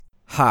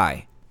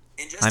Hi,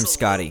 I'm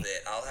Scotty.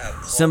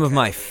 Some of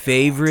my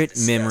favorite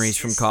memories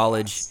from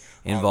college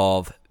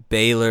involve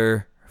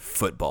Baylor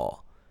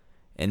football.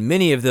 And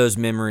many of those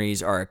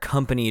memories are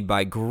accompanied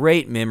by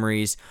great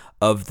memories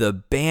of the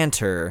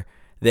banter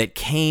that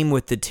came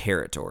with the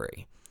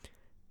territory.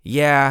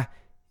 Yeah,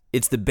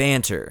 it's the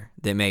banter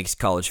that makes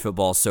college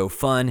football so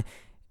fun,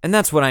 and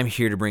that's what I'm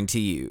here to bring to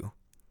you.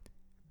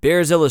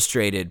 Bears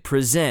Illustrated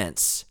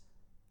presents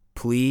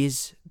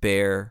Please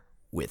Bear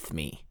With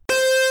Me.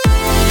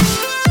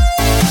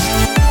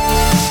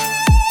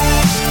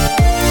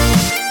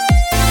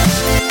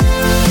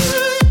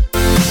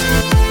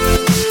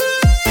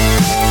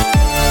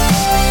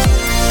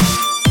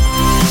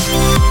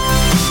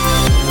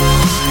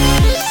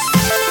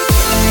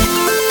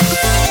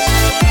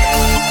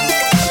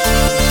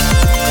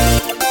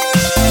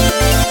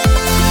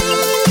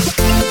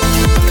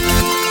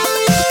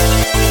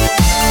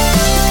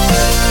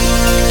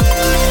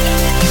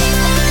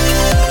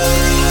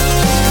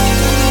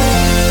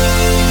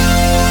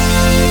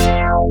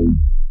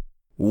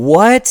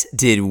 What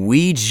did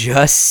we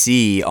just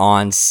see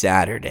on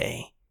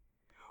Saturday?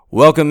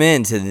 Welcome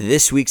into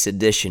this week's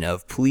edition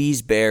of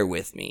Please Bear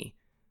With Me.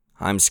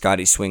 I'm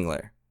Scotty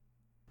Swingler.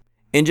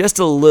 In just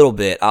a little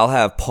bit, I'll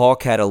have Paul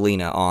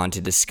Catalina on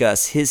to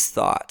discuss his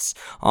thoughts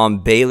on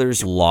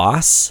Baylor's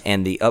loss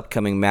and the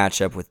upcoming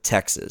matchup with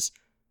Texas.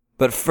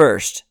 But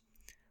first,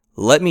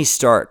 let me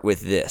start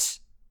with this.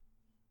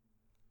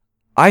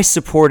 I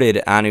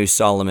supported Anu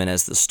Solomon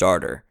as the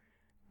starter,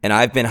 and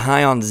I've been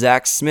high on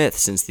Zach Smith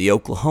since the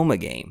Oklahoma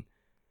game.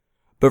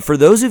 But for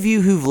those of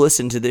you who've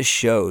listened to this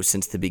show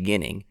since the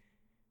beginning,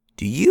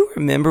 do you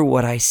remember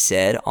what I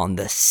said on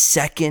the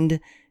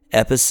second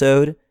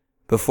episode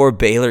before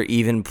Baylor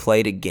even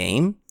played a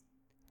game?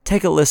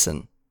 Take a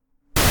listen.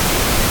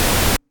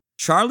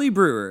 Charlie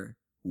Brewer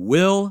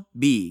will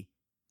be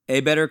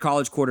a better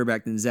college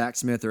quarterback than Zach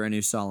Smith or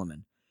Anu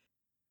Solomon.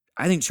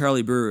 I think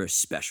Charlie Brewer is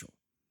special.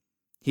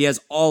 He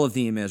has all of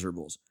the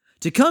immeasurables.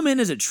 To come in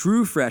as a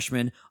true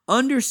freshman,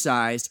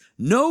 undersized,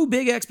 no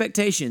big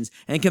expectations,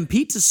 and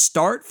compete to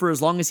start for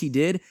as long as he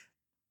did,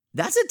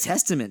 that's a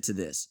testament to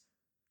this.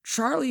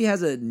 Charlie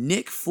has a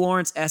Nick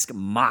Florence-esque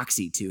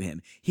moxie to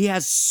him. He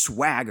has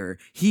swagger.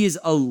 He is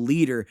a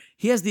leader.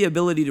 He has the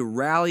ability to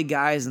rally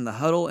guys in the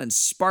huddle and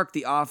spark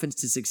the offense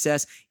to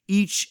success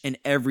each and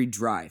every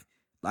drive.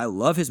 I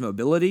love his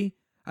mobility.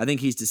 I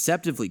think he's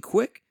deceptively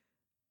quick.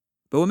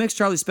 But what makes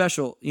Charlie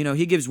special,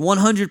 he gives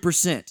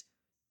 100%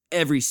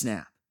 every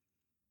snap.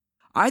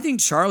 I think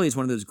Charlie is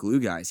one of those glue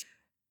guys.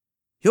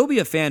 He'll be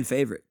a fan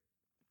favorite.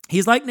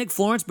 He's like Nick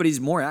Florence, but he's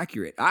more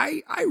accurate.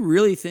 I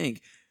really think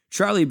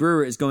Charlie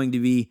Brewer is going to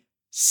be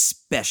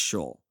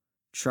special.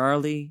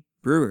 Charlie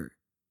Brewer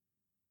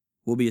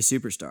will be a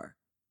superstar.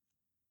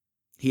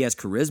 He has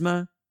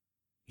charisma.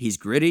 He's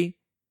gritty.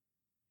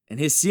 And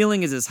his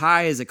ceiling is as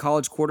high as a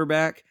college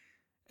quarterback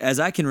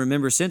as I can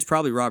remember since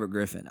probably Robert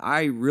Griffin.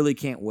 I really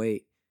can't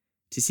wait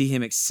to see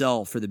him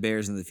excel for the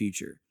Bears in the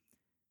future.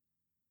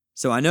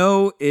 So I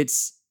know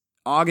it's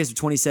August of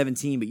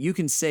 2017, but you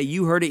can say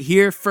you heard it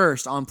here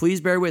first on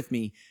Please Bear With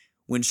Me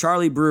when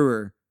Charlie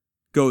Brewer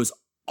goes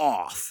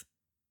off.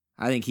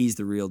 I think he's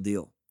the real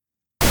deal.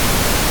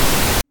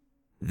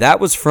 That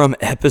was from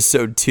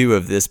episode 2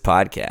 of this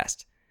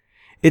podcast.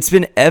 It's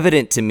been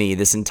evident to me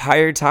this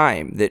entire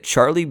time that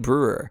Charlie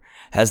Brewer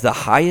has the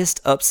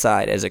highest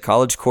upside as a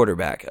college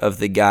quarterback of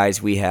the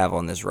guys we have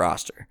on this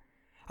roster.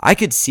 I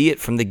could see it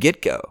from the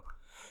get-go.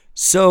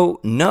 So,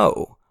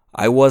 no,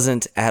 I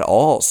wasn't at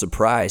all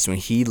surprised when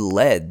he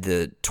led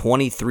the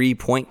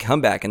 23-point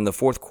comeback in the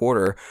fourth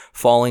quarter,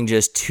 falling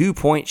just 2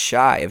 points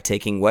shy of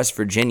taking West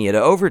Virginia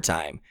to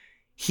overtime.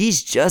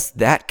 He's just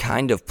that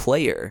kind of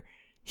player.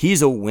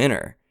 He's a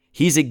winner.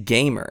 He's a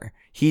gamer.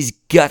 He's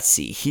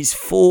gutsy. He's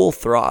full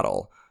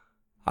throttle.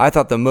 I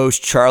thought the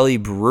most Charlie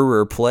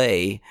Brewer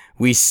play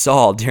we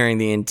saw during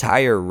the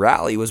entire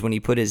rally was when he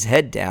put his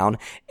head down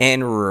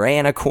and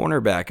ran a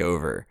cornerback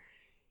over.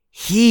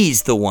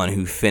 He's the one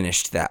who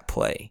finished that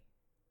play.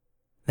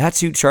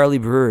 That's who Charlie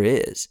Brewer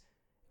is.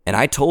 And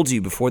I told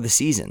you before the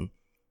season,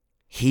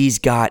 he's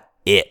got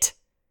it.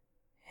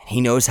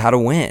 He knows how to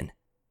win.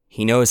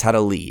 He knows how to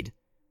lead.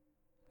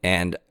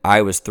 And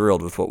I was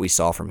thrilled with what we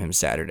saw from him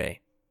Saturday.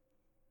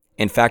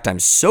 In fact, I'm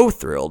so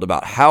thrilled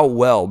about how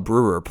well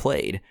Brewer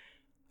played.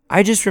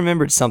 I just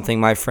remembered something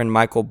my friend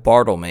Michael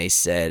Bartlemay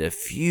said a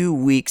few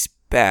weeks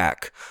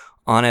back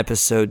on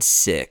episode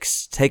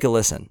 6. Take a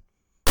listen.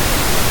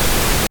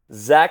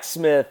 Zach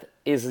Smith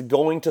is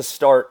going to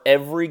start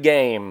every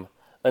game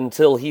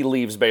until he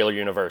leaves Baylor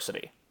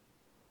University.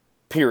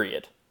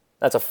 Period.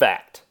 That's a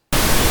fact.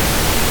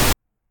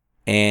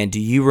 And do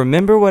you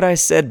remember what I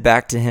said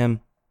back to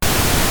him?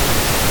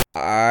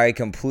 I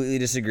completely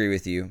disagree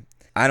with you.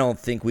 I don't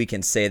think we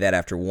can say that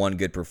after one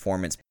good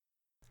performance.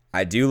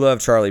 I do love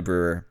Charlie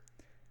Brewer.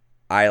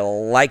 I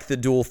like the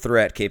dual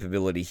threat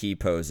capability he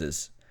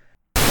poses.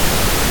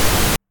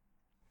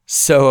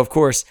 So, of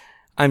course,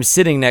 I'm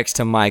sitting next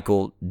to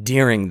Michael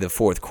during the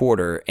fourth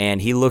quarter,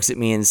 and he looks at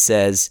me and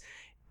says,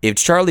 if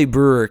Charlie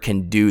Brewer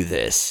can do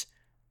this,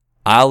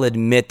 I'll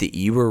admit that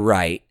you were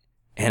right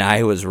and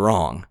I was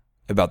wrong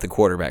about the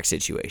quarterback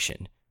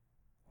situation.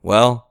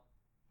 Well,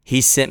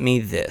 he sent me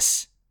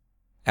this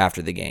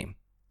after the game.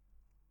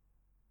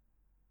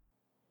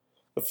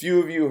 A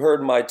few of you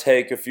heard my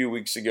take a few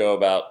weeks ago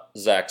about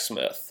Zach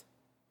Smith.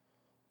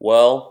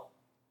 Well,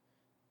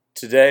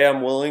 today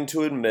I'm willing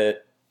to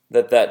admit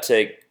that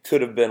take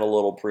could have been a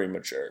little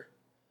premature.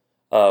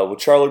 With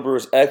Charlie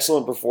Brewer's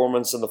excellent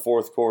performance in the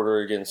fourth quarter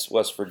against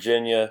West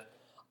Virginia,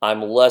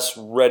 I'm less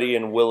ready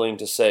and willing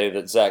to say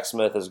that Zach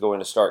Smith is going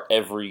to start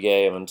every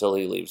game until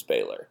he leaves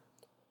Baylor.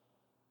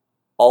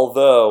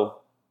 Although,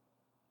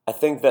 I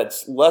think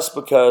that's less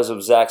because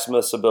of Zach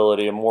Smith's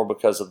ability and more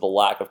because of the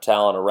lack of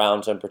talent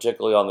around him,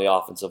 particularly on the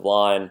offensive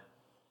line.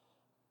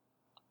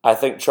 I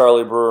think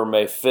Charlie Brewer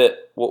may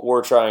fit what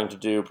we're trying to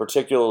do,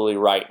 particularly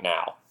right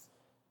now.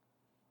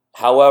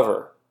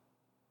 However,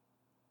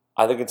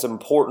 I think it's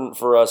important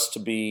for us to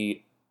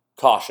be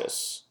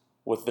cautious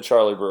with the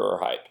Charlie Brewer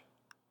hype.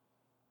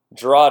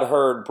 Gerard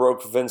Hurd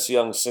broke Vince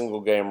Young's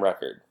single-game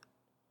record.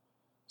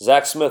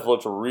 Zach Smith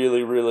looked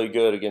really, really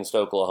good against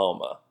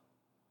Oklahoma.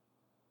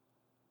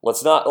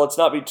 Let's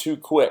not be too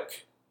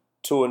quick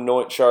to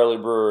anoint Charlie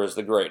Brewer as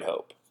the great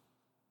hope.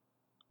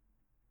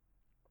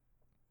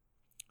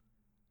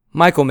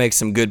 Michael makes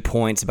some good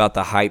points about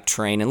the hype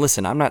train. And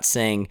listen, I'm not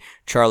saying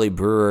Charlie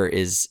Brewer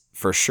is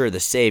for sure the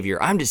savior.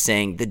 I'm just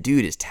saying the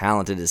dude is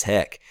talented as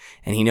heck,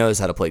 and he knows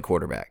how to play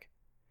quarterback.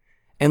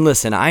 And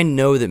listen, I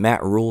know that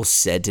Matt Rule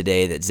said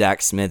today that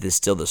Zach Smith is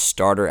still the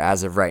starter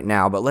as of right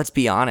now, but let's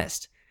be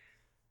honest.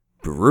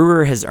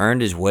 Brewer has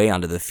earned his way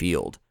onto the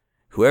field.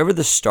 Whoever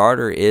the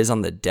starter is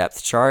on the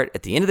depth chart,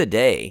 at the end of the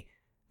day,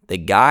 the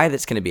guy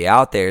that's going to be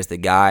out there is the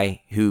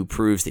guy who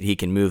proves that he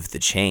can move the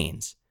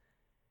chains.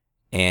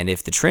 And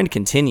if the trend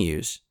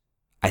continues,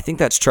 I think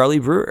that's Charlie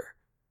Brewer.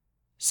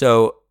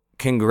 So,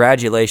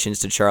 congratulations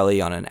to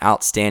Charlie on an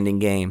outstanding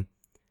game.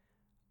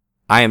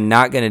 I am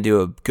not going to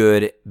do a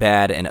good,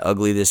 bad, and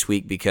ugly this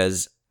week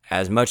because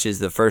as much as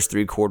the first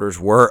three quarters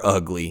were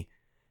ugly,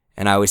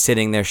 and I was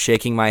sitting there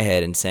shaking my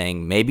head and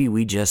saying, maybe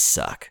we just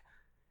suck.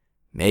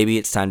 Maybe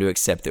it's time to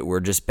accept that we're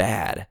just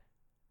bad.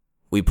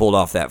 We pulled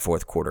off that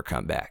fourth quarter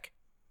comeback.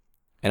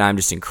 And I'm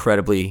just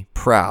incredibly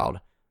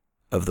proud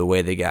of the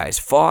way the guys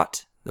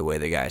fought, the way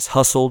the guys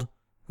hustled,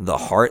 the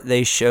heart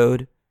they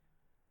showed.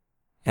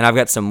 And I've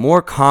got some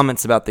more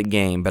comments about the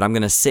game, but I'm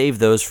going to save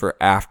those for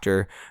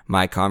after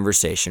my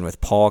conversation with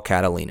Paul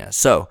Catalina.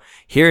 So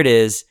here it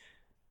is.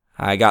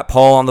 I got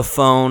Paul on the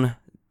phone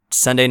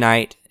Sunday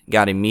night,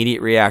 got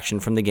immediate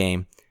reaction from the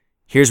game.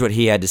 Here's what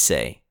he had to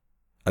say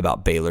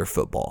about Baylor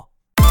football.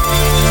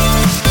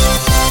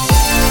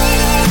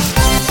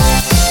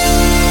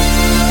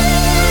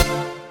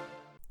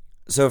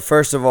 So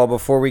first of all,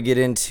 before we get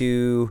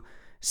into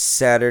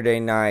Saturday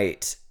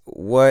night,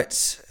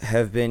 what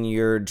have been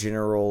your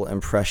general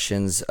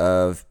impressions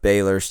of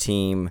Baylor's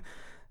team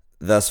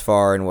thus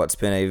far in what's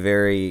been a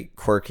very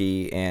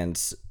quirky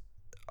and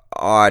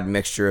odd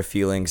mixture of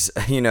feelings,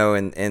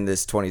 in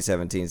this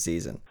 2017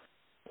 season?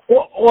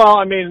 Well,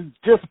 I mean,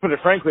 just to put it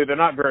frankly, they're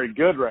not very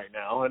good right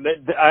now. And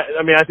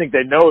I think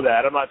they know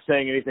that. I'm not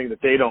saying anything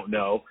that they don't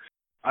know.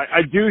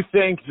 I do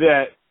think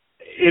that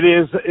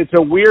it's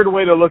a weird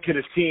way to look at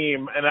a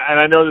team, and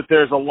I know that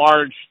there's a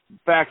large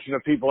faction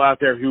of people out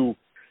there who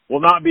will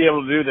not be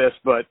able to do this,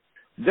 but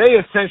they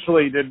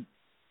essentially didn't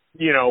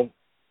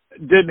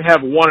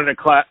have one and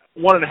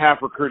a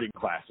half recruiting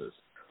classes.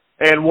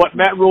 And what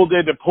Matt Rule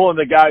did to pull in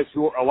the guys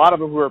a lot of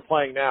them who are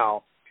playing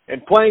now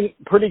and playing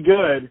pretty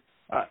good,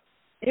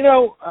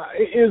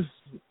 is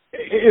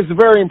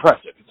very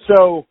impressive.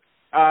 So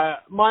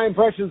my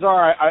impressions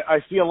are I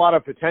see a lot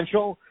of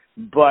potential,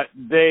 but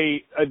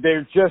they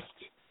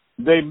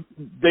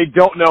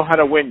don't know how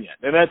to win yet,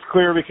 and that's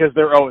clear because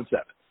they're 0-7.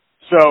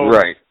 So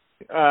right.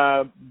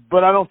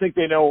 But I don't think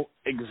they know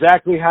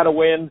exactly how to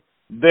win.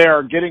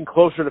 They're getting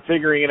closer to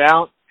figuring it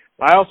out.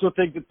 I also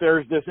think that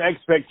there's this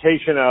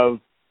expectation of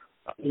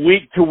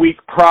week-to-week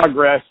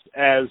progress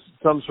as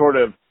some sort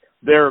of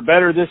they're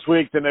better this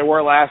week than they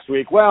were last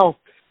week. Well,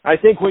 I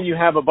think when you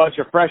have a bunch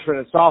of freshmen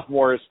and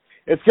sophomores,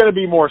 it's going to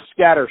be more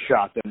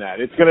scattershot than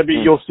that. It's going to be,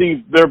 you'll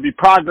see there'll be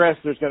progress,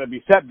 there's going to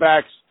be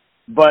setbacks,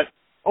 but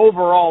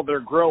overall they're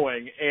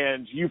growing,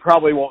 and you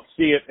probably won't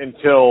see it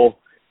until,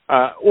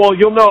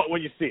 you'll know it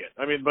when you see it.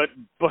 I mean, but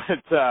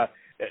it's going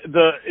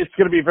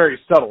to be very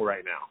subtle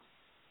right now.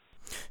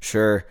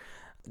 Sure.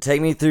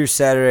 Take me through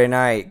Saturday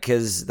night,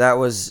 because that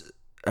was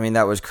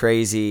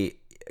crazy,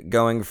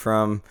 going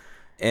from,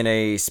 in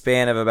a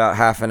span of about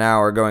half an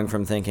hour, going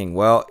from thinking,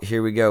 well,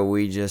 here we go,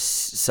 we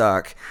just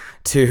suck,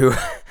 to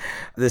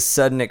this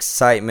sudden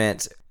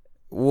excitement.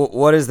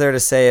 What is there to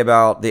say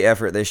about the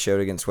effort they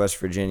showed against West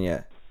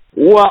Virginia?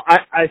 Well,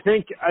 I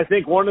think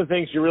one of the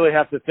things you really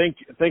have to think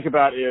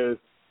about is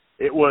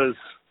it was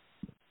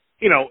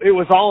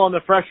all on the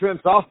freshmen and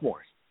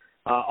sophomores.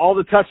 All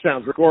the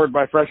touchdowns were scored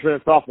by freshmen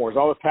and sophomores.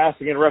 All the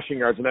passing and rushing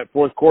yards in that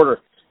fourth quarter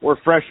were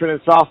freshmen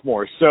and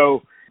sophomores.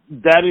 So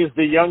that is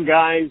the young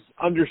guys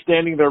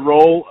understanding their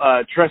role.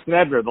 Treston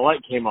Edner, the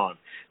light came on.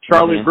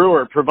 Charlie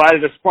Brewer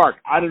provided a spark.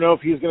 I don't know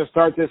if he's going to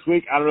start this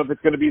week. I don't know if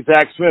it's going to be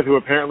Zach Smith, who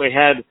apparently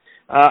had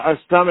a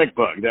stomach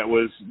bug that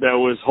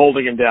was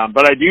holding him down.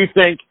 But I do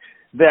think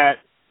that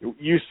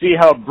you see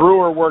how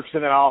Brewer works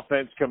in an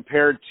offense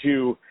compared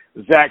to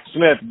Zach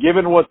Smith,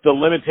 given what the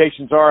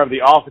limitations are of the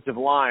offensive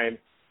line,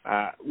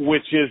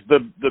 which is the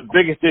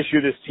biggest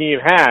issue this team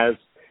has.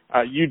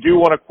 You do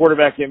want a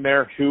quarterback in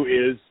there who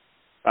is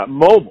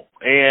mobile,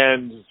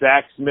 and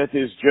Zach Smith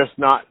is just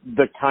not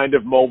the kind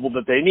of mobile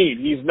that they need.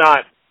 He's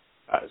not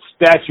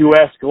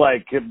statuesque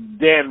like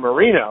Dan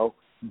Marino,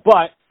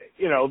 but,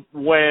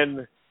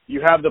 when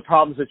you have the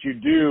problems that you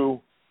do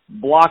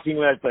blocking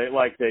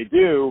like they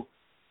do,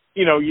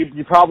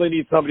 you probably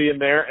need somebody in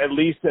there at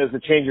least as a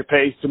change of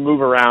pace to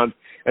move around,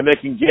 and they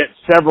can get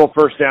several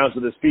first downs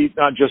with his feet,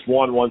 not just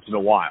one once in a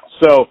while.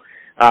 So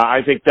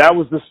I think that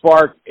was the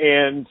spark,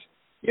 and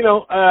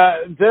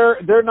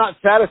they're not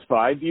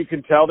satisfied. You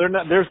can tell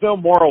there's no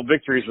moral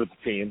victories with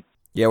the team.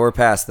 Yeah, we're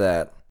past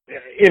that.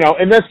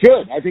 And that's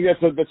good. I think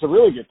that's a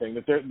really good thing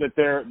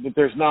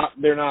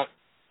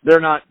they're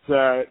not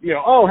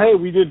oh, hey,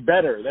 we did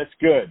better. That's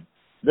good.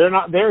 They're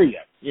not there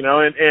yet,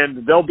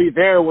 and they'll be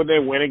there when they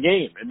win a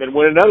game and then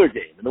win another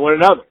game and then win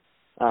another.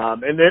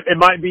 And then it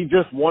might be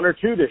just one or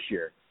two this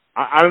year.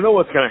 I don't know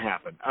what's going to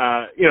happen.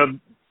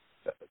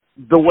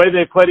 The way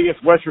they played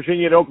against West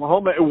Virginia and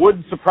Oklahoma, it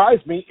wouldn't surprise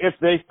me if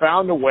they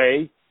found a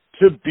way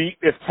to beat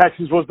if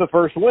Texas was the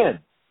first win.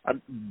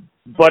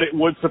 But it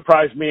would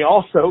surprise me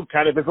also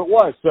kind of if it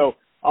was. So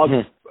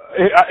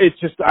it's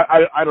just,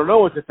 I don't know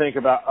what to think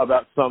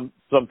about some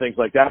things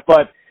like that.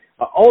 But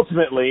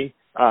ultimately,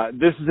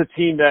 this is a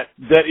team that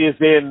is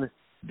in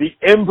the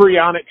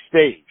embryonic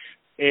stage,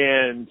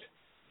 and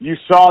you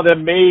saw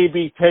them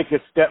maybe take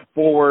a step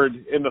forward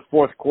in the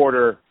fourth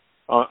quarter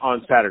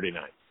on Saturday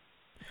night.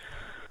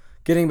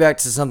 Getting back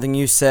to something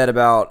you said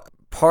about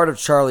part of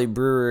Charlie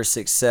Brewer's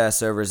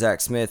success over Zach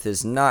Smith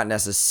is not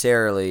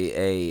necessarily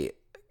a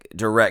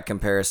direct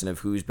comparison of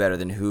who's better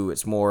than who.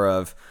 It's more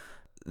of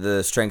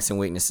the strengths and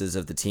weaknesses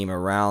of the team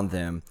around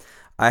them.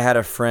 I had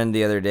a friend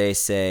the other day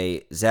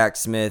say Zach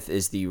Smith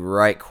is the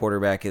right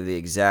quarterback at the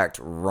exact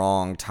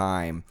wrong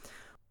time.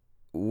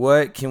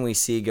 What can we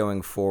see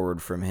going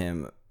forward from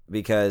him?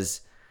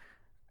 Because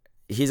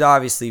he's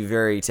obviously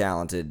very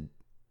talented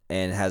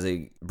and has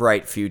a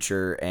bright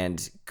future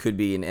and could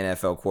be an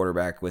NFL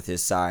quarterback with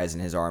his size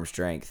and his arm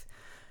strength.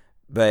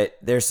 But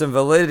there's some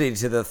validity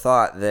to the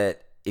thought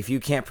that if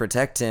you can't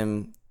protect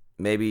him,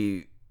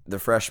 maybe the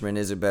freshman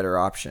is a better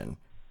option.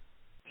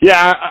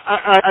 Yeah,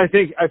 I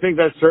think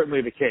that's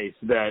certainly the case.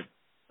 That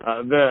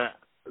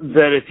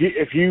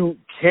if you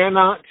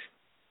cannot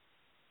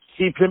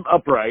keep him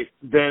upright,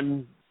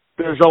 then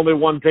there's only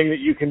one thing that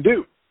you can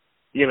do,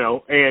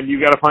 and you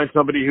got to find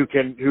somebody who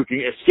can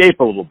escape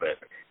a little bit.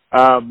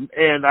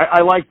 And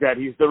I like that.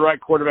 He's the right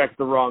quarterback at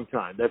the wrong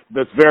time.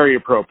 That's very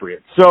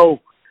appropriate.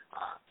 So,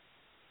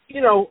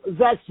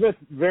 Zach Smith,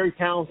 very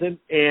talented,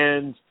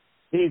 and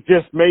he's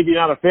just maybe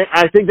not a fit.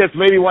 I think that's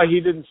maybe why he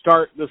didn't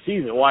start the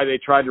season, why they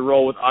tried to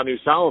roll with Anu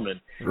Solomon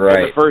in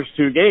the first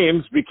two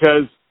games,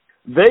 because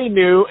they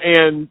knew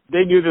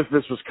that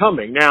this was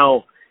coming.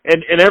 Now,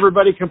 and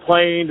everybody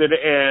complained,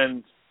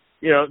 and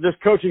this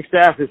coaching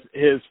staff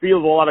has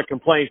fielded a lot of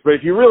complaints, but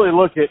if you really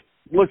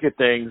look at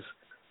things,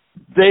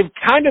 they've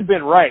kind of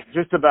been right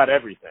just about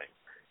everything.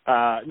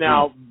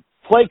 Now,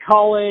 play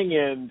calling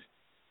and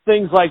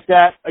things like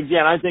that,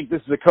 again, I think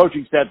this is a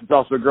coaching staff that's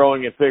also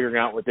growing and figuring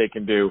out what they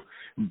can do,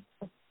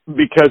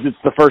 because it's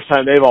the first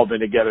time they've all been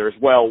together as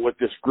well with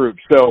this group.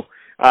 So,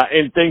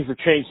 and things have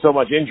changed so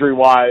much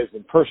injury-wise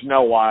and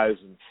personnel-wise,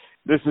 and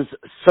this is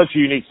such a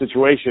unique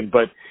situation.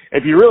 But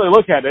if you really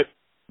look at it,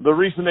 the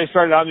reason they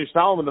started Anu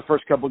Solomon the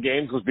first couple of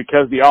games was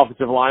because the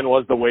offensive line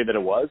was the way that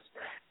it was,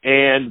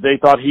 and they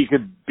thought he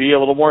could be a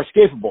little more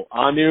escapable.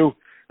 Anu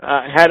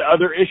had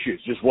other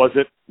issues, just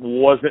wasn't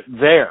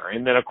there.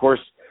 And then, of course,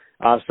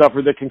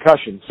 suffered the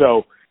concussion.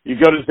 So you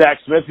go to Zach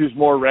Smith, who's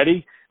more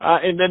ready,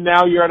 and then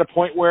now you're at a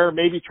point where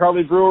maybe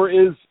Charlie Brewer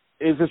is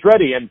as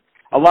ready. And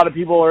a lot of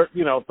people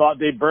thought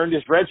they burned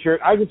his red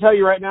shirt. I can tell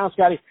you right now,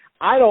 Scotty,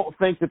 I don't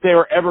think that they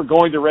were ever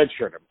going to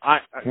redshirt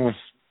him.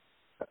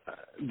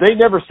 They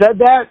never said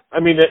that. I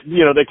mean,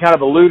 they kind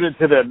of alluded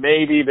to that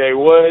maybe they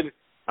would.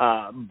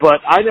 But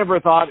I never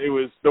thought it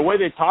was the way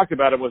they talked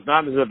about it was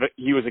not as if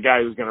he was a guy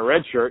who was going to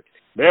redshirt.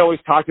 They always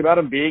talked about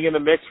him being in the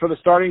mix for the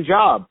starting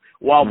job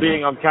while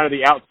being on kind of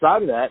the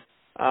outside of that.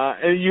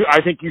 And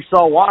I think you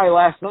saw why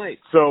last night.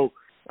 So,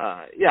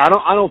 I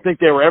don't think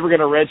they were ever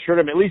going to redshirt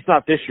him, at least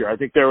not this year. I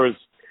think there was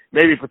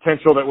maybe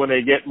potential that when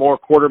they get more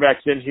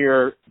quarterbacks in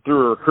here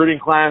through a recruiting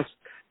class,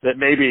 that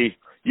maybe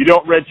you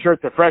don't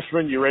redshirt the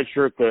freshman, you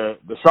redshirt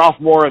the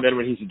sophomore, and then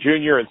when he's a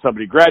junior and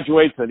somebody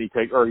graduates, then he's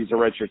a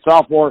redshirt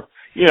sophomore,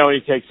 he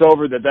takes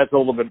over. That's a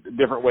little bit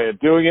different way of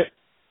doing it.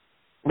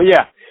 But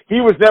yeah,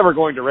 he was never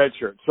going to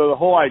redshirt. So the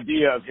whole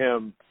idea of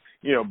him,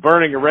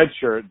 burning a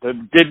redshirt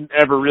that didn't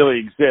ever really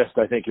exist,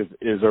 I think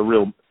is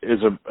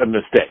a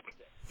mistake.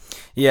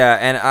 Yeah,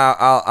 and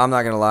I'm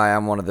not gonna lie,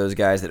 I'm one of those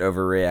guys that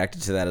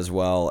overreacted to that as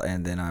well.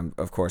 And then I'm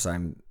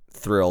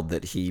thrilled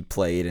that he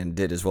played and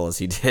did as well as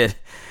he did,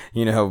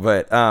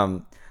 but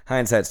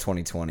hindsight's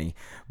 2020.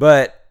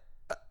 But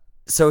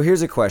so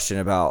here's a question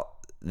about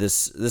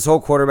this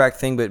whole quarterback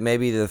thing, but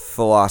maybe the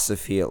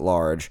philosophy at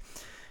large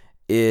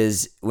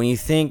is when you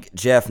think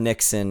Jeff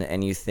Nixon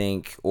and you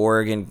think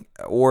Oregon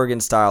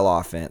style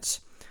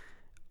offense,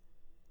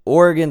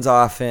 Oregon's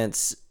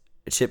offense,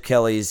 Chip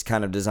Kelly's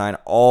kind of design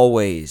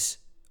always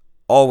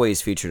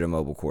featured a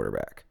mobile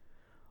quarterback.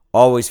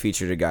 Always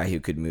featured a guy who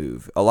could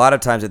move. A lot of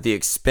times at the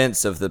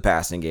expense of the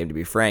passing game, to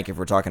be frank, if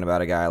we're talking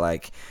about a guy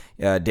like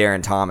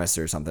Darren Thomas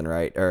or something,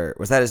 right? Or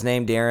was that his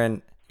name,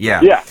 Darren?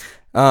 Yeah.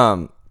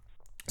 Yeah.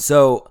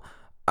 So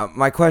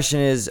my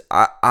question is,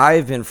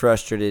 I've been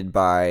frustrated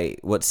by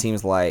what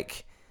seems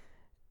like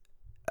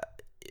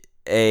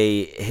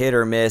a hit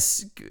or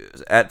miss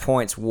at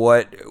points.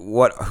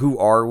 Who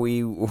are we?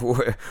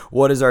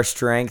 What is our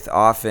strength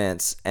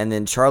offense? And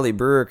then Charlie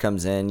Brewer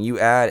comes in.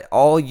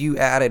 All you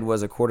added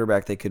was a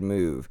quarterback that could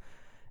move,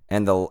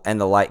 and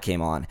the light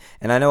came on.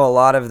 And I know a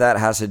lot of that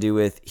has to do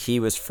with he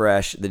was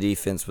fresh, the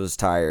defense was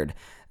tired.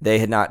 They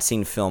had not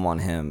seen film on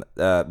him.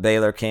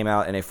 Baylor came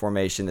out in a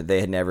formation that they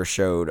had never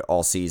showed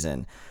all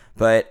season.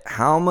 But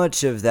how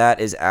much of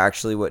that is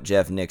actually what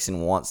Jeff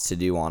Nixon wants to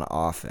do on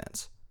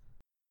offense?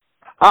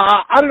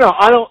 I don't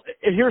know.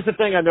 Here's the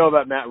thing I know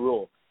about Matt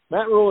Rule.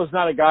 Matt Rule is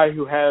not a guy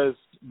who has,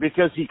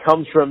 because he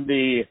comes from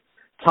the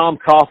Tom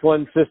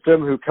Coughlin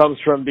system, who comes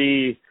from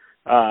the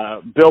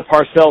Bill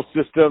Parcells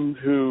system,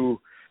 who,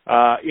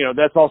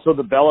 that's also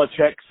the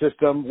Belichick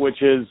system,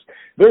 which is,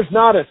 there's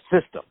not a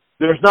system.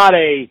 There's not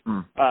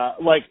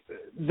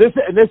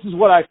this is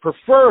what I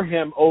prefer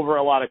him over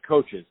a lot of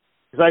coaches,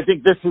 because I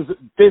think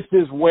this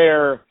is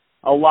where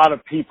a lot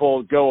of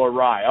people go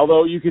awry.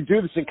 Although you can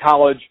do this in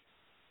college,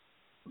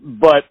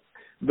 but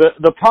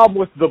the problem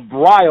with the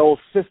Briles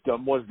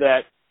system was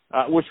that,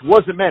 which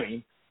wasn't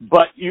many,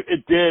 but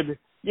it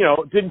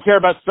didn't care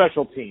about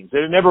special teams,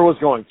 and it never was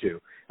going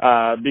to,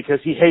 because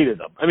he hated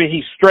them. I mean,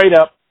 he straight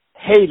up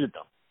hated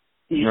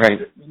them.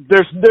 Right.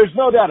 There's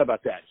no doubt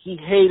about that. He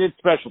hated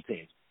special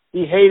teams.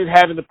 He hated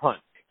having to punt.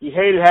 He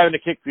hated having to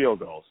kick field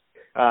goals.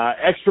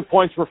 Extra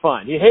points were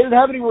fine. He hated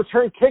having to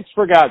return kicks,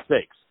 for God's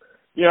sakes.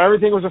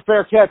 Everything was a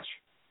fair catch.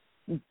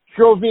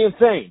 Drove me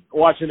insane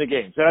watching the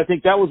games. And I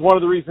think that was one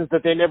of the reasons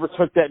that they never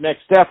took that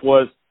next step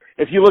was,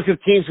 if you look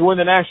at teams who win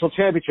the national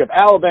championship,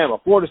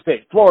 Alabama, Florida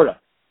State, Florida,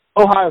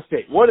 Ohio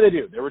State, what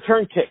do? They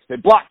return kicks. They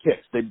block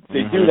kicks. They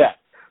do that.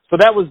 So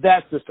that was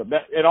that system.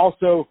 It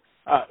also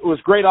was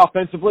great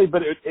offensively,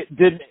 but it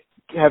didn't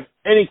have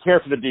any care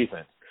for the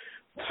defense.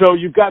 So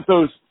you've got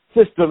those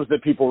systems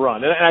that people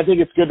run. And I think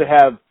it's good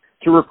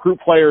to recruit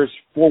players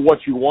for what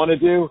you want to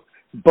do.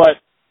 But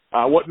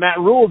what Matt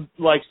Rule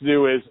likes to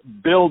do is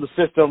build a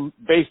system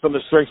based on the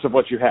strengths of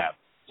what you have.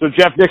 So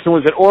Jeff Nixon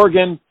was at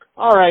Oregon.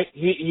 All right,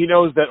 he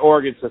knows that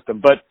Oregon system.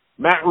 But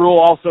Matt Rule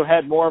also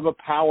had more of a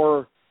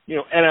power,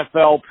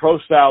 NFL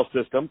pro-style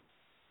system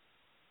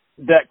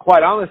that,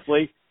 quite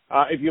honestly,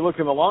 if you look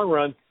in the long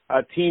run,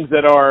 teams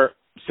that are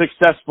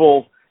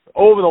successful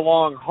over the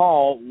long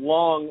haul,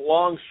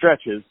 long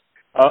stretches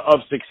of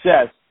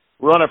success,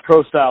 run a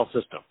pro-style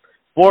system.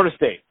 Florida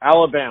State,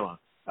 Alabama,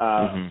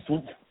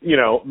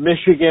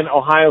 Michigan,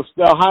 Ohio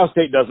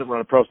State doesn't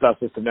run a pro-style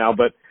system now,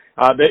 but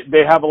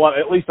they have a lot,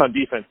 at least on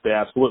defense, they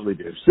absolutely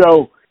do.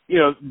 So,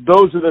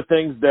 those are the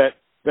things that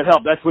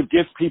help. That's what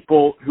gets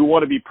people who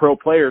want to be pro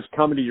players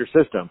coming to your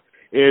system,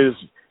 is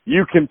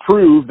you can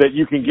prove that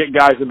you can get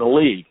guys in the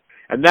league.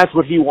 And that's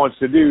what he wants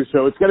to do.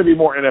 So it's going to be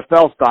more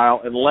NFL style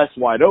and less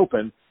wide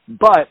open,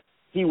 but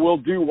he will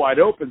do wide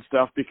open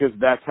stuff because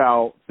that's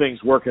how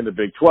things work in the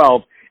Big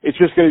 12. It's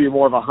just going to be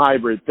more of a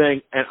hybrid thing.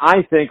 And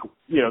I think,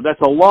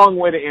 that's a long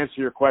way to answer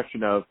your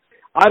question of,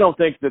 I don't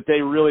think that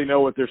they really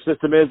know what their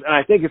system is. And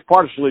I think it's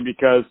partially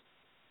because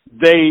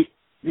they,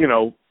 in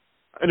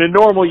a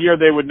normal year,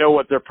 they would know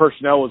what their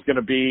personnel was going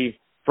to be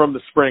from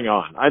the spring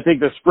on. I think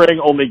the spring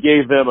only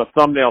gave them a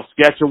thumbnail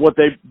sketch of what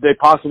they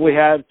possibly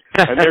had.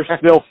 And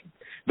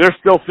they're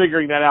still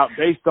figuring that out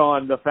based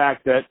on the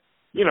fact that,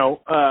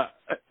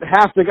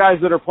 half the guys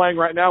that are playing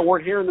right now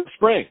weren't here in the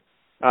spring,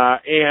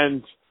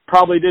 and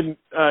probably didn't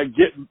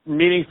get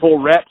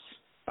meaningful reps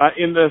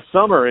in the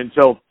summer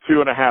until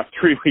 2.5,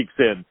 3 weeks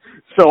in.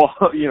 So,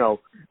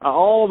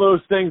 all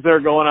those things that are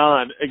going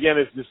on, again,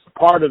 is just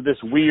part of this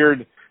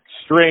weird,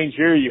 strange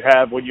year you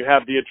have when you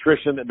have the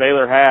attrition that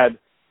Baylor had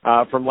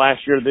from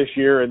last year to this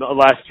year and the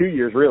last 2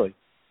 years, really.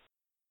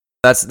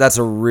 That's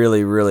a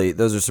really,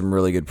 those are some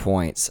really good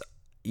points.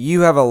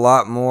 You have a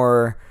lot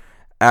more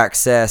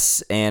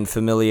access and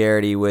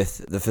familiarity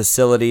with the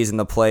facilities and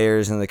the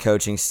players and the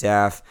coaching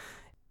staff.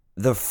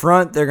 The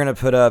front they're going to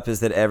put up is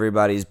that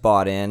everybody's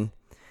bought in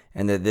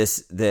and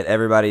that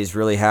everybody's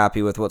really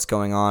happy with what's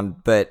going on.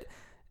 But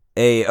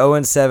a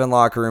 0-7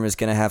 locker room is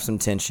going to have some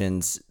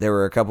tensions. There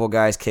were a couple of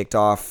guys kicked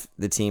off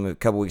the team a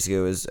couple weeks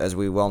ago, as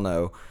we well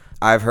know.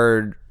 I've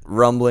heard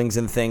rumblings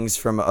and things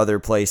from other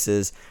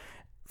places.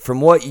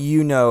 From what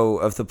you know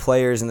of the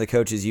players and the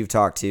coaches you've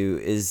talked to,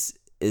 is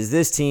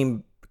this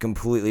team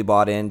completely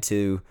bought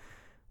into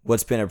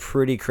what's been a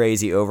pretty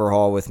crazy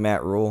overhaul with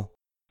Matt Rule?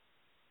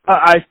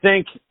 I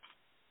think,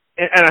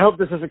 and I hope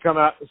this doesn't come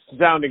out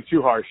sounding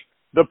too harsh,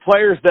 the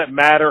players that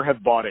matter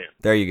have bought in.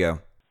 There you go.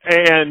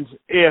 And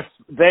if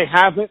they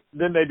haven't,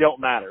 then they don't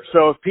matter.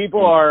 So if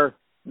people are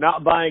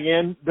not buying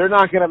in, they're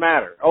not going to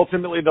matter.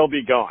 Ultimately, they'll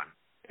be gone.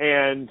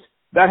 And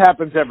that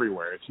happens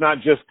everywhere. It's not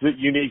just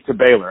unique to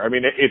Baylor. I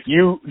mean, if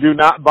you do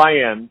not buy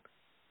in,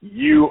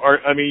 you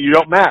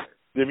don't matter.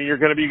 I mean, you're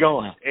going to be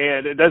gone.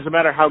 And it doesn't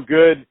matter how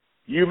good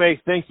you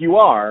may think you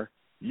are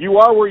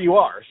where you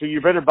are. So you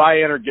better buy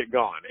in or get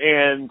gone.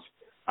 And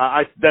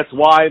that's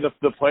why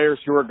the players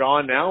who are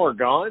gone now are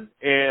gone,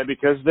 and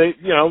because they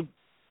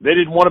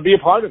didn't want to be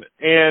a part of it.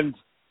 And,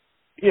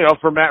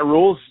 for Matt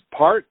Rule's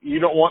part, you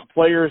don't want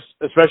players,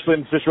 especially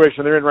in the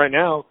situation they're in right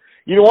now,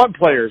 you don't want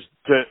players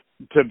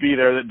to be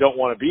there that don't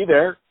want to be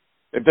there.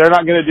 If they're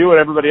not going to do what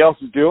everybody else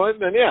is doing,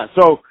 then yeah.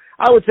 So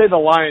I would say the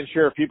lion's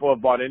share of people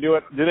have bought into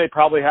it. Do they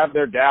probably have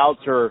their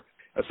doubts, or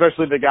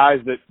especially the guys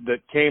that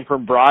came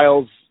from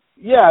Briles?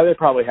 Yeah, they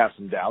probably have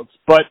some doubts.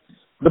 But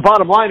the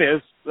bottom line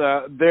is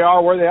they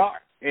are where they are.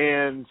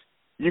 And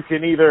you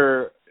can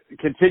either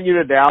continue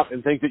to doubt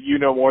and think that you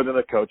know more than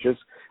the coaches,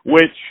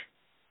 which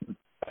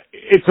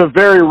it's a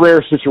very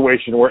rare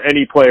situation where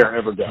any player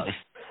ever does.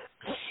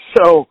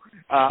 So,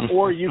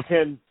 or you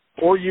can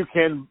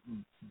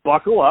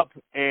buckle up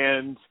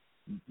and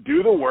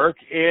do the work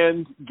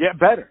and get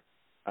better.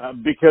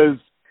 Because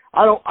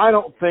I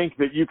don't think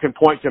that you can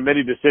point to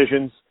many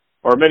decisions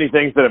or many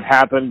things that have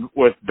happened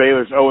with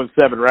Baylor's 0-7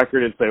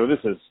 record and say, well,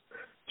 this is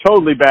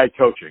totally bad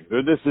coaching.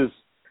 This is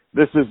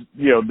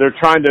they're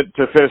trying to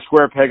fit a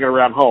square peg in a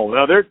round hole.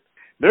 No,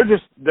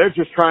 they're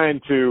just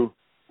trying to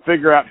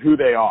figure out who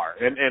they are.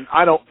 And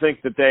I don't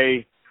think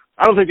they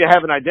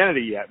have an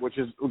identity yet, which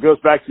goes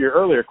back to your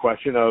earlier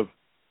question of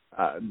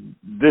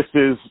this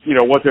is,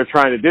 what they're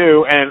trying to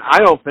do. And I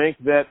don't think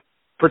that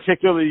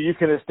particularly you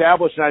can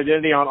establish an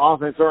identity on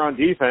offense or on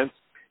defense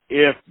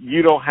if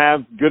you don't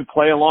have good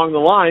play along the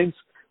lines,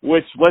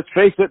 which, let's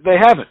face it, they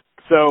haven't.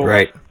 So,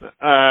 right.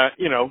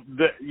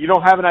 You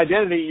don't have an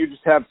identity, you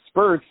just have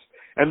spurts.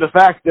 And the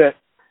fact that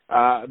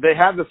they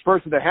have the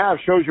spurts that they have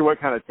shows you what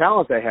kind of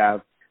talent they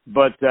have,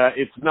 but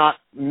it's not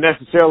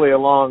necessarily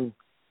along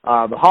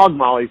the hog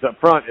mollies up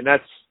front, and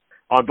that's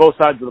on both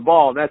sides of the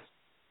ball, and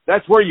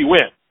that's where you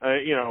win.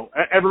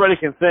 Everybody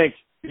can think,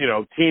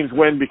 teams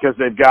win because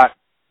they've got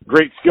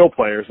great skill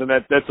players, and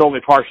that's only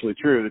partially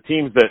true. The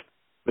teams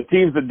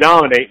that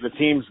dominate, the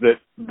teams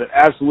that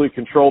absolutely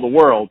control the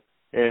world,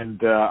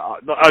 and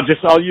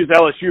I'll use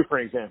LSU for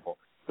example.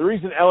 The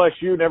reason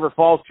LSU never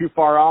falls too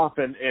far off,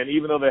 and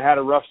even though they had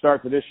a rough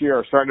start to this year,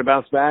 are starting to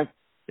bounce back,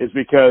 is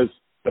because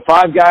the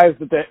 5 guys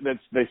that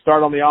they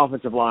start on the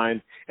offensive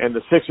line and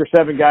the 6 or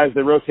 7 guys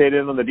they rotate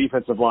in on the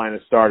defensive line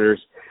as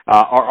starters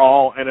are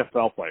all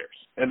NFL players,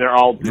 and they're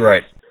all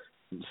right.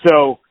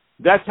 So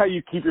that's how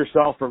you keep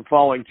yourself from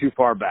falling too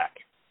far back.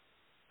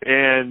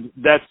 And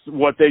that's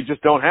what they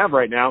just don't have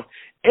right now.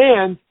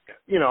 And,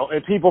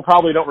 and people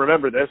probably don't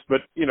remember this,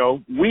 but,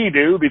 we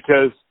do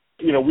because,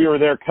 we were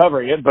there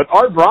covering it. But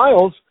Art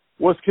Briles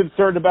was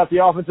concerned about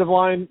the offensive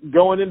line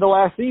going into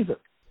last season.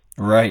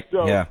 Right,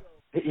 so yeah.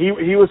 He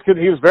was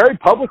very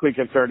publicly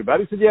concerned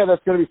about it. He said, yeah,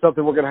 that's going to be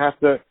something we're going to have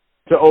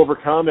to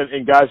overcome,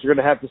 and guys are going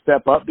to have to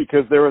step up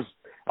because there was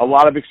a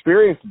lot of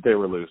experience that they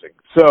were losing.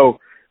 So,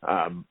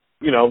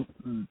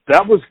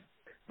 that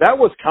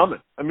was coming.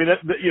 I mean,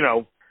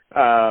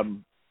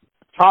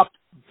 top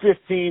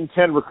 15,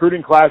 10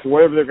 recruiting class or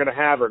whatever they're going to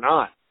have or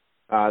not,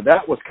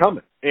 that was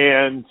coming.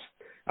 And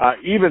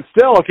even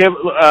still,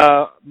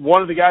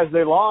 one of the guys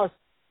they lost,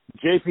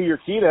 J.P.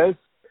 Urquidez,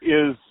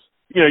 is,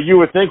 you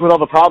would think with all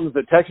the problems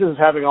that Texas is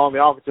having on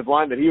the offensive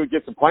line that he would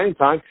get some playing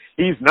time.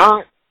 He's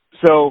not.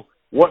 So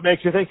what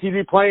makes you think he'd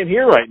be playing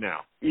here right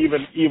now,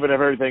 even if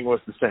everything was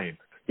the same?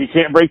 He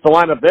can't break the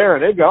line up there,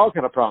 and they've got all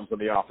kind of problems on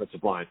the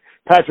offensive line.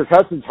 Patrick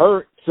Hudson's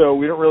hurt, so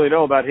we don't really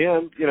know about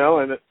him,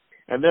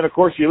 and then, of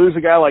course, you lose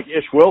a guy like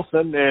Ish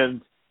Wilson,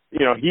 and,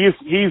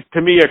 he's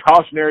to me, a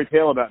cautionary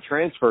tale about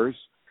transfers.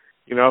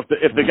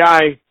 If the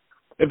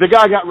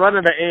guy got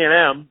running to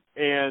A&M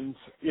and,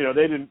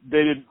 they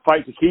didn't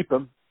fight to keep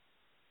him,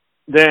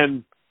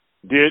 then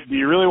do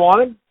you really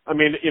want him? I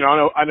mean,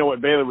 I know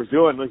what Baylor was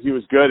doing. Like, he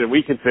was good, and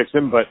we can fix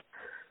him, but,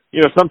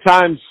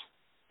 sometimes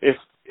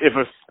if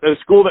a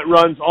school that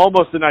runs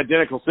almost an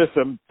identical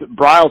system,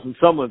 Briles and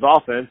Sumlin's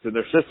offense, and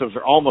their systems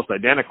are almost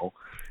identical.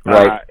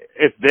 Right.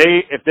 If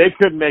they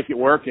couldn't make it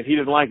work and he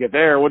didn't like it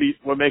there,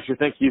 what makes you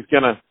think he's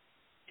gonna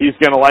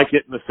like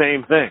it in the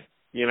same thing?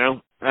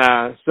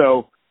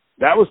 So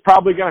that was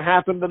probably gonna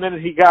happen the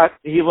minute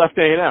he left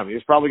A&M. He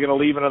was probably gonna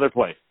leave another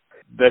place.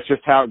 That's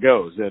just how it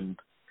goes. And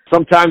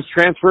sometimes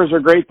transfers are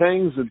great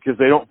things because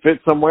they don't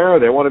fit somewhere or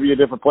they want to be a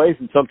different place.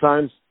 And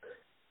sometimes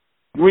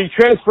when you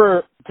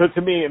transfer,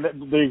 to me,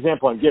 and the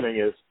example I'm giving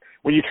is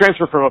when you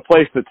transfer from a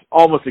place that's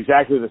almost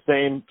exactly the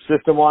same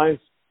system-wise,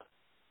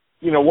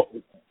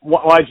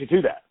 why'd you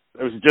do that?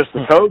 Was it just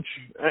the coach?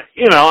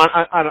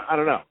 I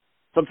don't know.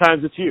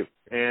 Sometimes it's you.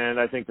 And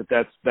I think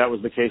that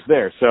was the case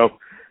there. So,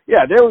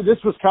 yeah,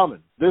 this was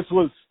coming. This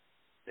was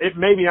it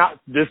may be not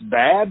this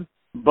bad,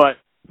 but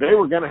they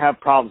were going to have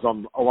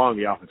problems along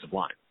the offensive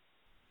line.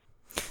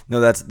 No,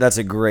 that's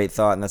a great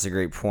thought, and that's a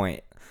great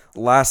point.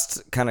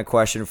 Last kind of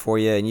question for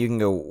you, and you can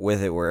go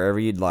with it wherever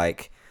you'd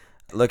like.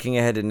 Looking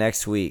ahead to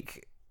next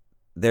week,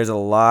 there's a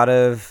lot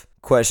of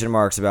question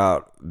marks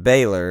about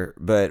Baylor,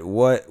 but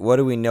what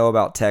do we know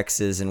about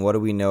Texas, and what do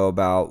we know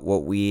about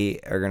what we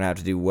are going to have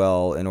to do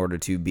well in order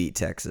to beat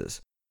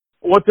Texas?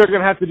 What they're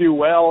going to have to do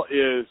well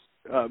is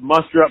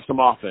muster up some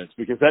offense,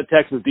 because that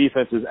Texas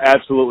defense is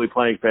absolutely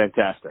playing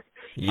fantastic.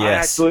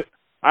 Yes.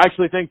 I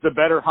actually think the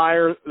better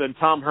hire than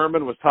Tom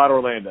Herman was Todd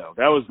Orlando.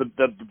 That was the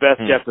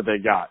best guess that they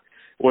got.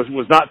 Was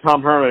not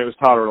Tom Herman, it was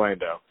Todd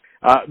Orlando.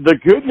 The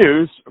good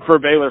news for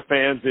Baylor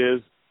fans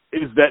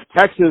is that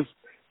Texas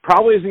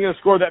probably isn't going to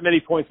score that many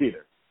points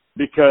either.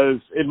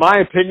 Because, in my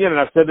opinion, and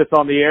I've said this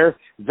on the air,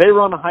 they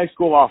run a high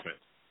school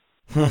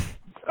offense.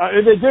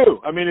 And they do.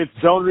 I mean, it's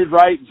zone read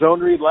right, zone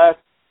read left,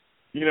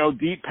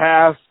 deep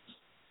pass.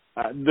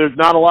 There's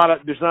not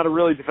a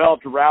really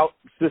developed route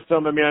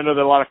system. I mean, I know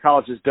that a lot of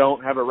colleges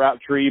don't have a route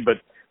tree, but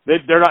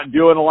they're not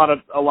doing a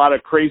lot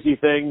of crazy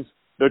things.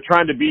 They're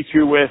trying to beat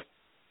you with,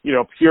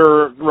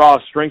 pure raw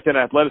strength and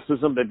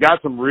athleticism. They've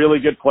got some really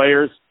good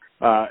players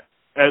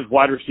as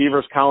wide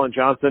receivers. Colin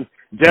Johnson,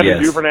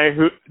 Devin Duvernay,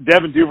 who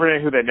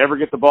they never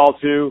get the ball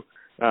to.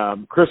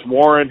 Chris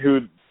Warren, who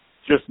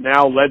just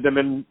now led them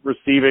in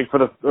receiving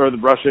the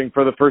rushing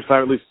for the first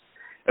time, at least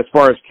as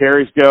far as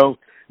carries go.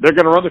 They're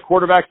going to run the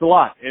quarterbacks a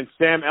lot, and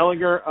Sam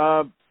Ellinger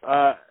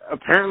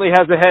apparently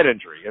has a head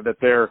injury that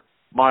they're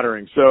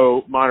monitoring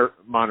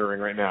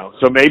right now.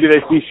 So maybe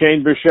they see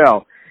Shane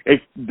Buechele.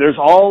 There's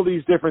all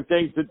these different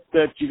things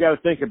that you got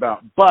to think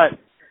about. But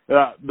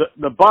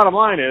the bottom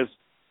line is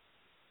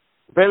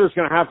Baylor's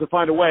going to have to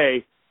find a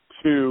way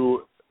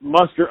to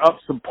muster up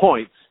some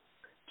points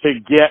to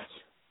get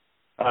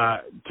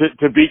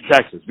to beat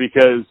Texas,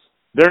 because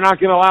they're not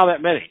going to allow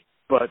that many.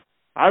 But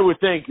I would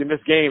think in this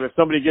game, if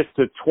somebody gets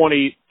to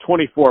 20,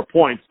 24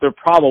 points, they're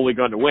probably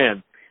going to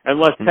win,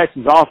 unless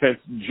Texas offense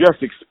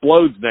just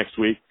explodes next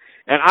week.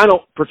 And I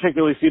don't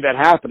particularly see that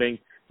happening,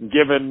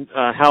 given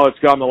how it's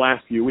gone the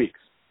last few weeks.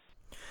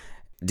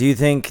 Do you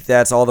think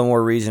that's all the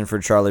more reason for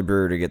Charlie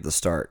Brewer to get the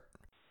start?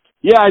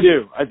 Yeah, I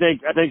do. I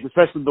think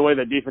especially the way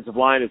that defensive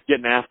line is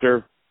getting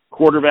after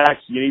quarterbacks,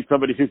 you need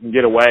somebody who can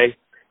get away,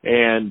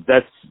 and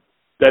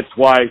that's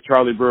why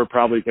Charlie Brewer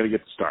probably is going to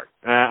get the start.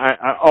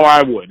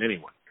 I would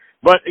anyway.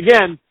 But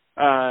again,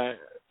 I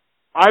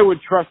would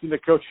trust in the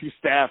coaching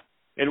staff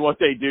and what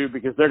they do,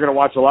 because they're going to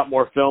watch a lot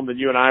more film than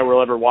you and I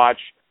will ever watch,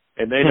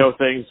 and they know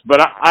things. But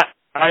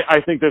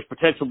I think there's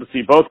potential to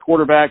see both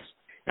quarterbacks,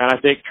 and I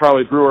think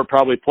Charlie Brewer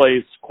probably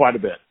plays quite a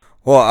bit.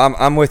 Well,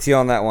 I'm with you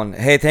on that one.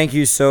 Hey, thank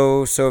you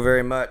so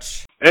very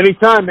much.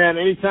 Anytime, man.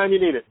 Anytime you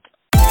need it.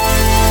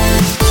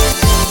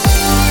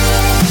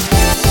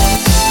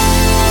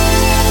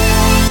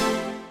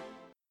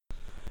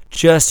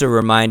 Just a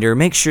reminder,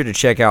 make sure to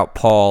check out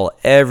Paul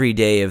every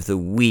day of the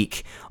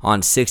week on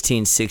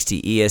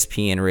 1660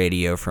 ESPN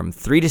Radio from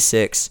 3 to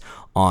 6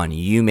 on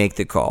You Make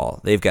the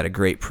Call. They've got a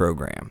great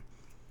program.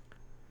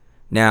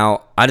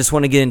 Now, I just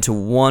want to get into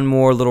one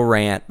more little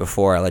rant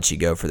before I let you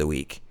go for the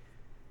week,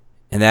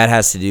 and that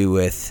has to do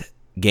with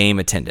game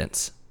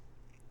attendance.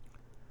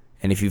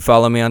 And if you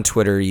follow me on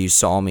Twitter, you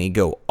saw me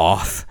go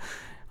off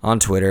on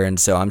Twitter, and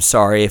so I'm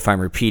sorry if I'm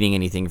repeating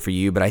anything for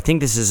you, but I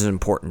think this is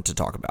important to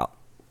talk about.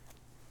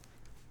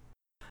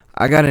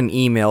 I got an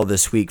email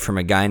this week from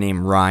a guy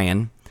named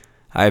Ryan.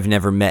 I've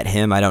never met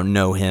him. I don't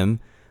know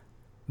him.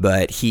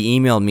 But he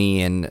emailed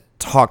me and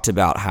talked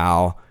about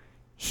how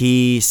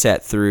he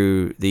sat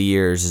through the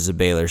years as a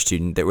Baylor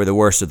student that were the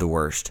worst of the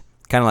worst.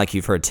 Kind of like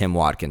you've heard Tim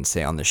Watkins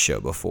say on the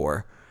show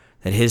before.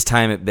 That his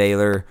time at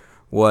Baylor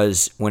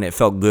was when it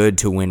felt good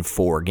to win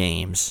 4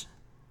 games,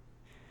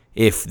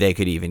 if they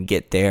could even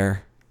get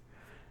there.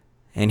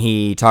 And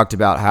he talked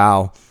about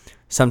how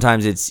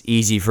sometimes it's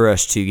easy for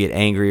us to get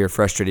angry or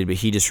frustrated, but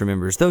he just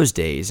remembers those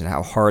days and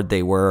how hard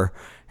they were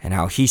and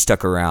how he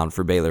stuck around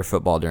for Baylor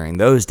football during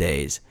those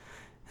days.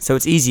 So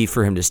it's easy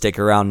for him to stick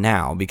around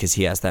now because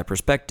he has that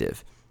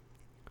perspective.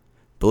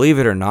 Believe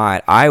it or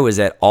not, I was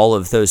at all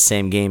of those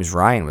same games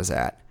Ryan was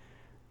at.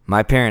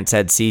 My parents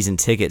had season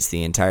tickets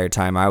the entire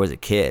time I was a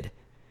kid.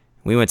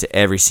 We went to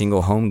every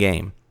single home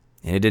game,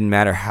 and it didn't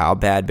matter how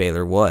bad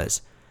Baylor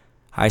was.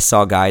 I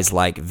saw guys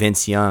like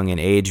Vince Young and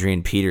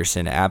Adrian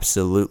Peterson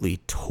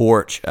absolutely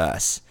torch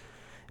us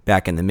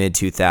back in the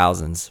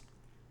mid-2000s.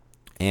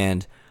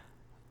 And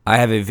I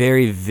have a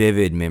very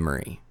vivid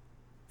memory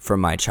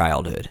from my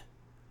childhood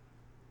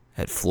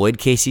at Floyd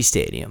Casey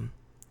Stadium,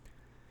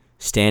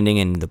 standing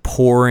in the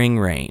pouring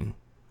rain.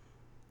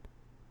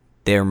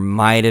 There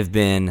might have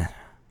been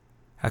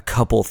a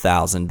couple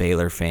thousand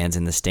Baylor fans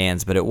in the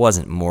stands, but it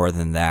wasn't more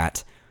than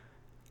that.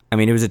 I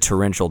mean, it was a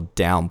torrential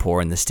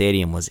downpour, and the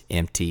stadium was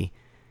empty.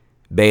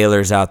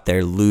 Baylor's out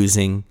there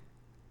losing,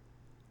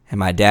 and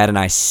my dad and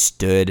I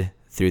stood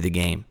through the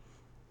game.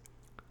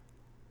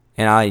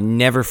 And I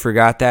never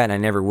forgot that, and I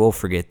never will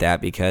forget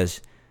that,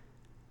 because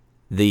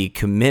the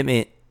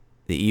commitment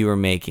that you were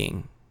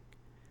making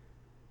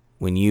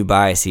when you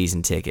buy a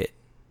season ticket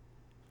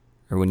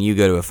or when you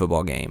go to a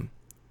football game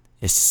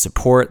is to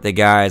support the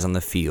guys on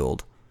the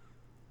field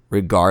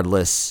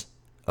regardless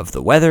of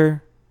the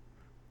weather,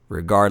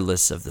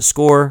 regardless of the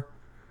score,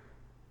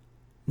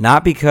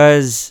 not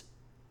because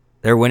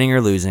they're winning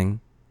or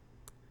losing,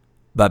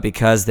 but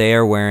because they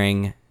are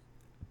wearing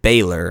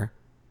Baylor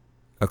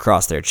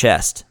across their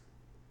chest.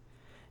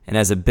 And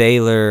as a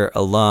Baylor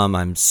alum,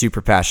 I'm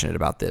super passionate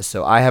about this.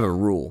 So I have a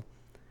rule,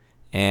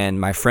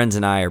 and my friends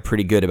and I are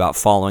pretty good about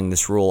following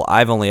this rule.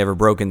 I've only ever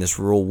broken this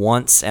rule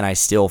once, and I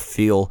still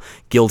feel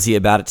guilty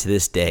about it to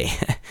this day.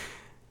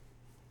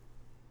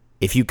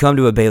 If you come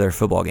to a Baylor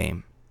football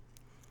game,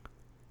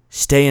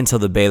 stay until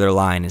the Baylor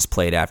line is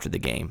played after the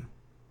game.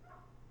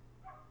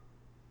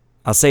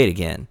 I'll say it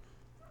again.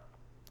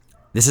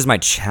 This is my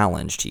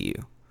challenge to you.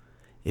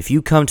 If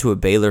you come to a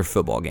Baylor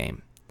football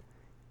game,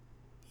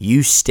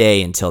 you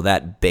stay until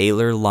that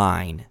Baylor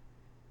line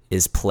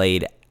is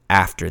played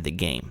after the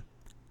game.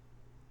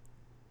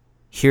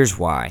 Here's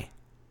why.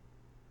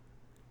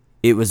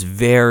 It was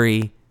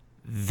very,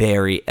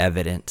 very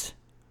evident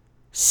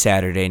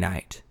Saturday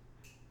night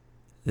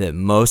that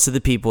most of the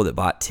people that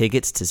bought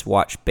tickets to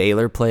watch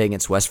Baylor play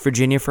against West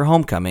Virginia for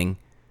homecoming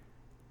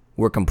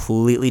were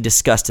completely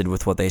disgusted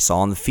with what they saw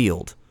on the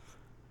field,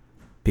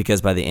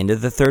 because by the end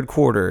of the third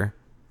quarter,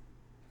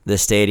 the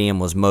stadium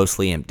was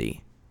mostly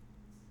empty.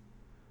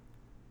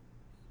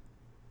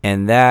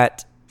 And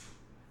that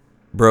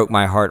broke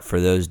my heart for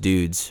those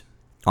dudes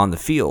on the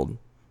field,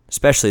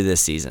 especially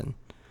this season.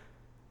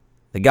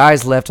 The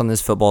guys left on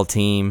this football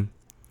team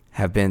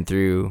have been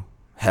through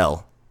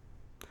hell.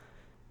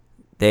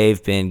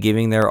 They've been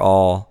giving their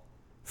all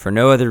for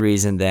no other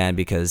reason than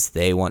because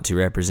they want to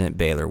represent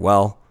Baylor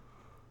well,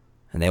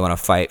 and they want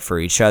to fight for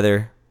each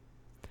other.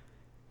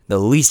 The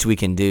least we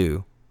can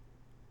do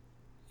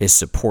is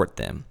support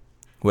them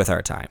with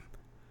our time.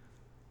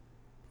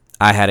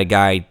 I had a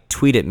guy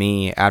tweet at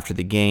me after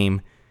the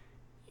game,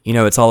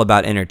 it's all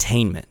about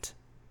entertainment.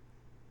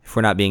 If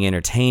we're not being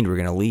entertained, we're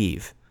going to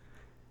leave.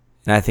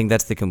 And I think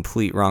that's the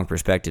complete wrong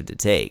perspective to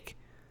take.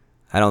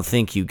 I don't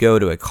think you go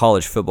to a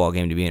college football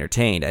game to be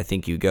entertained. I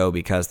think you go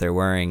because they're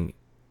wearing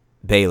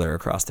Baylor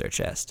across their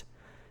chest.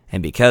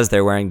 And because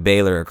they're wearing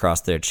Baylor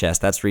across their chest,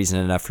 that's reason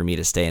enough for me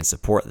to stay and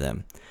support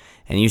them.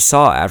 And you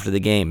saw after the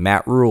game,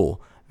 Matt Rule,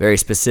 very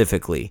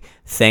specifically,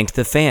 thanked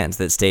the fans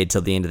that stayed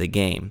till the end of the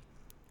game.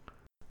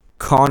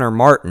 Connor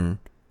Martin,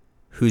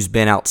 who's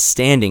been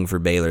outstanding for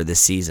Baylor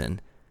this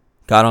season,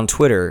 got on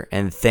Twitter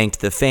and thanked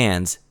the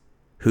fans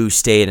who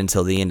stayed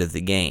until the end of the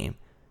game.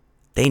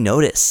 They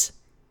notice.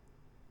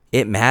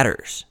 It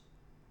matters.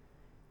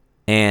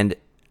 And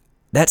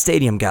that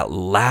stadium got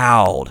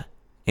loud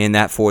in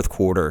that fourth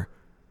quarter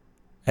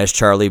as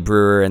Charlie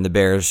Brewer and the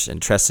Bears and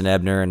Treston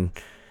Ebner and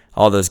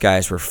all those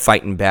guys were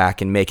fighting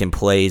back and making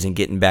plays and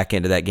getting back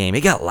into that game.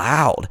 It got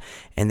loud.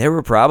 And there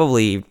were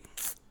probably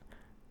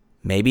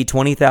maybe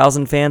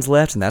 20,000 fans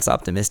left, and that's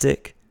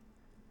optimistic.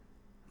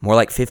 More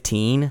like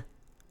 15.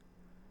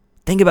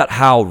 Think about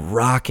how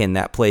rocking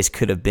that place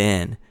could have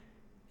been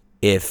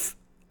if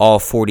all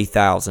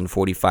 40,000,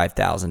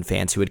 45,000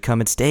 fans who had come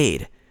had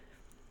stayed.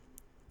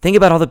 Think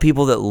about all the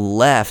people that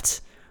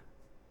left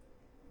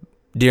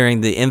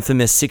during the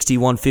infamous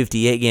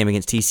 61-58 game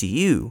against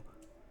TCU.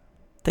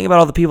 Think about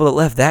all the people that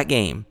left that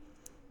game.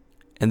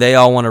 And they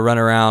all want to run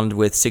around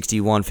with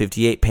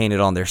 61-58 painted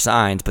on their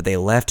signs, but they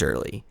left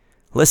early.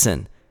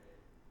 Listen,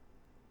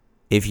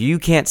 if you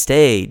can't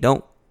stay,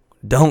 don't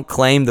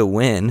claim the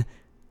win.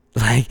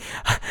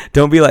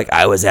 Don't be like,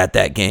 I was at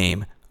that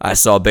game. I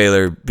saw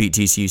Baylor beat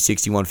TCU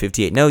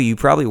 61-58. No, you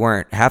probably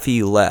weren't. Half of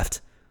you left.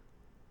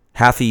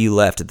 Half of you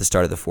left at the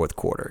start of the fourth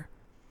quarter.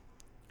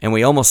 And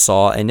we almost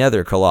saw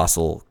another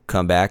colossal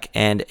comeback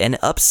and an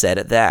upset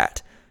at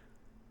that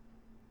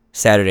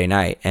Saturday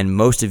night, and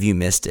most of you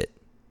missed it.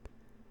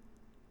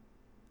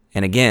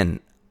 And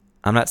again,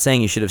 I'm not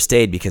saying you should have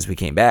stayed because we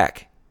came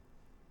back.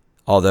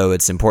 Although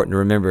it's important to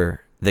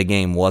remember the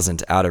game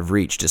wasn't out of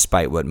reach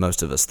despite what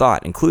most of us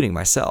thought, including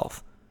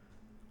myself.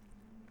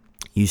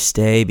 You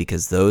stay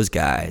because those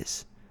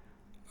guys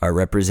are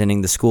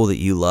representing the school that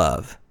you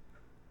love.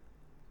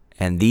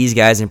 And these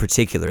guys in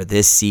particular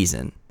this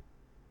season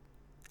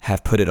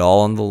have put it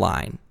all on the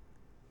line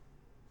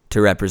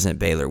to represent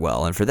Baylor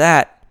well. And for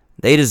that,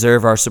 they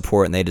deserve our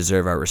support and they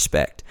deserve our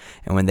respect.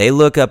 And when they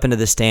look up into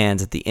the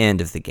stands at the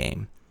end of the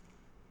game,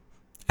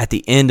 at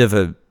the end of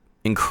an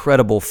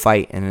incredible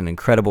fight and an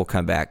incredible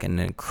comeback and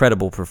an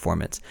incredible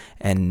performance,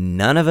 and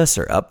none of us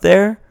are up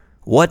there,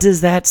 what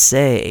does that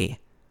say?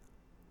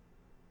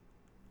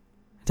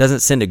 It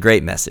doesn't send a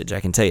great message, I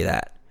can tell you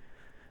that.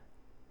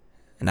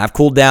 And I've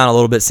cooled down a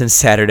little bit since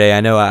Saturday. I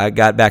know I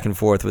got back and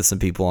forth with some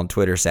people on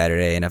Twitter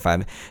Saturday, and if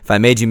I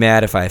made you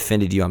mad, if I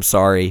offended you, I'm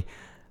sorry.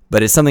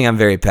 But it's something I'm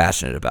very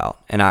passionate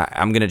about, and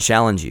I'm going to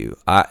challenge you.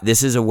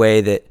 This is a way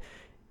that,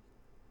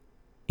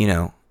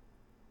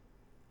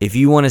 if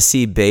you want to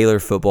see Baylor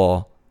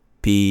football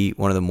be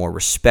one of the more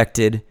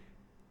respected,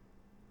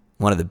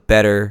 one of the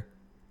better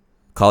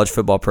college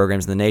football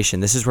programs in the nation,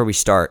 this is where we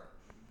start.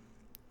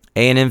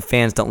 A&M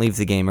fans don't leave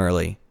the game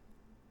early.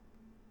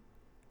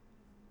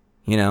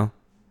 You know,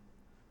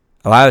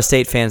 Ohio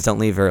State fans don't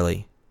leave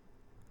early.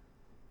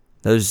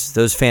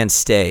 Those fans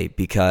stay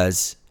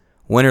because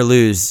win or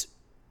lose,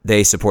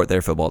 they support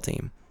their football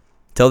team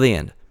till the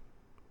end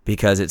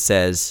because it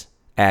says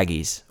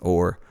Aggies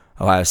or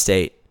Ohio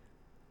State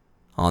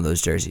on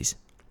those jerseys.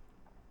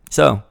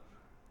 So,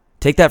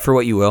 take that for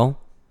what you will,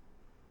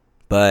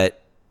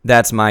 but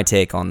that's my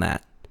take on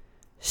that.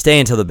 Stay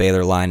until the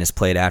Baylor line is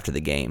played after the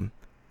game.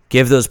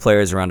 Give those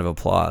players a round of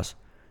applause.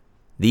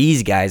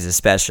 These guys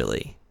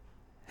especially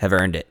have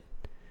earned it.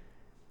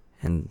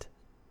 And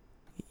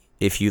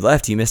if you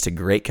left, you missed a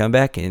great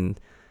comeback, and,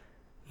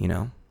 you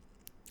know,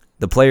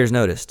 the players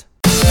noticed.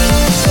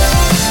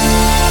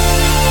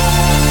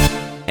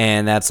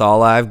 And that's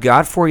all I've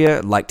got for you.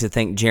 I'd like to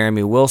thank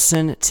Jeremy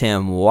Wilson,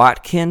 Tim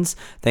Watkins.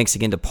 Thanks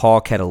again to Paul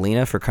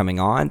Catalina for coming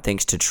on.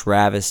 Thanks to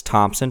Travis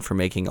Thompson for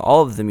making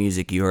all of the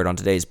music you heard on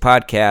today's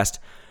podcast.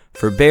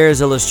 For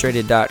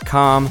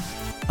BearsIllustrated.com,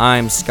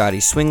 I'm Scotty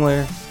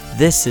Swingler.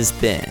 This has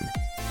been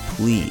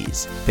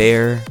Please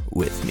Bear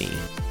With Me.